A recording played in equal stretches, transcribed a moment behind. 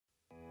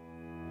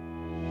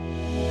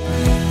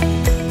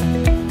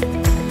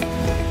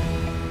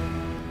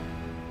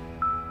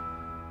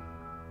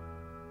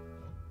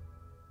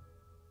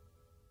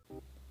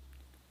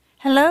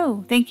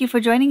Hello, thank you for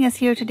joining us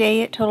here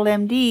today at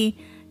TotalMD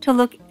to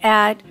look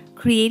at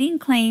creating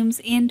claims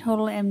in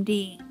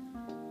TotalMD.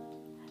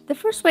 The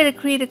first way to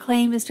create a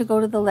claim is to go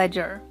to the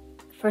ledger.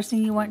 The first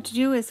thing you want to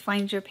do is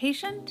find your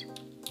patient,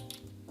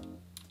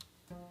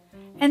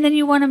 and then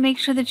you want to make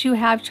sure that you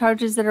have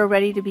charges that are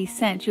ready to be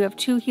sent. You have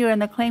two here in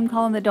the claim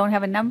column that don't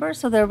have a number,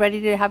 so they're ready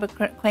to have a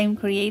claim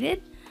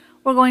created.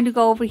 We're going to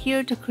go over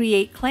here to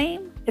create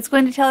claim. It's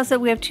going to tell us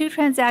that we have two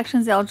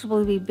transactions eligible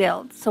to be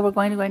billed, so we're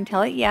going to go ahead and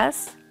tell it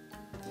yes.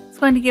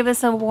 It's going to give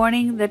us a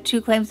warning that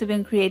two claims have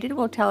been created.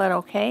 We'll tell it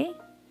okay.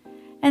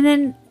 And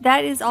then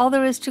that is all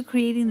there is to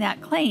creating that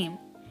claim.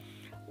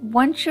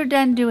 Once you're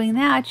done doing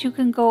that, you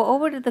can go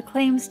over to the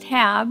Claims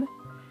tab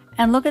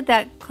and look at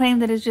that claim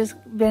that has just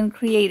been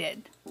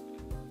created.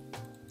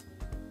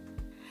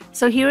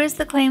 So here is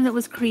the claim that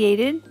was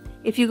created.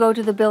 If you go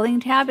to the Billing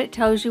tab, it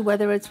tells you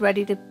whether it's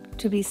ready to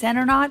be sent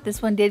or not.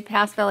 This one did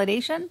pass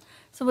validation,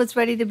 so it's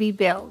ready to be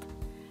billed.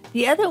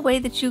 The other way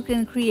that you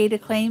can create a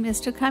claim is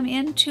to come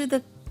into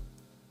the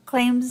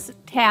Claims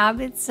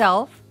tab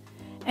itself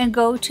and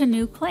go to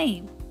New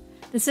Claim.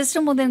 The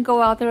system will then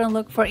go out there and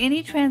look for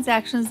any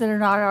transactions that are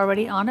not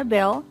already on a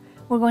bill.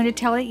 We're going to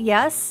tell it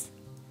yes.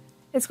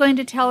 It's going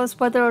to tell us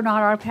whether or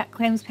not our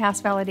claims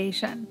pass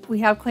validation. We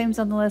have claims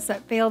on the list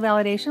that fail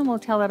validation. We'll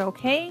tell it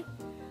okay.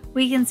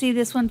 We can see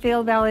this one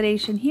failed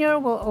validation here.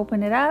 We'll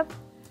open it up.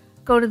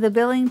 Go to the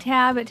Billing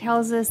tab. It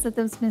tells us that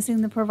it's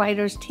missing the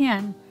provider's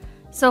TIN.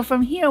 So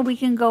from here, we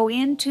can go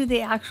into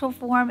the actual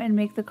form and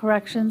make the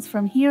corrections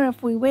from here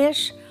if we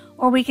wish,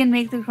 or we can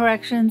make the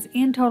corrections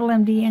in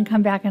TotalMD and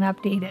come back and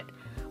update it.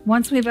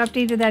 Once we've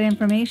updated that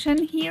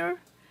information here,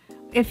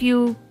 if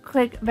you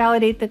click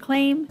Validate the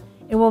Claim,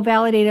 it will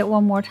validate it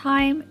one more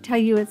time, tell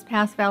you it's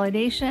passed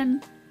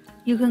validation.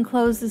 You can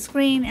close the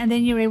screen, and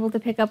then you're able to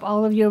pick up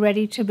all of your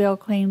ready-to-bill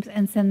claims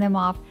and send them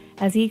off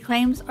as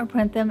e-claims or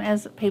print them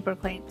as paper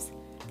claims.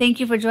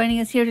 Thank you for joining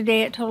us here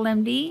today at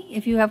TotalMD.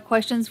 If you have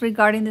questions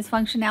regarding this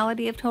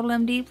functionality of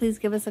TotalMD, please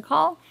give us a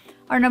call.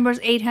 Our number is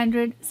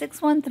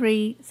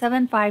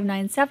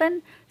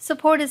 800-613-7597.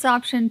 Support is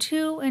option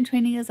 2 and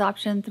training is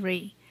option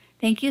 3.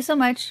 Thank you so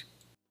much.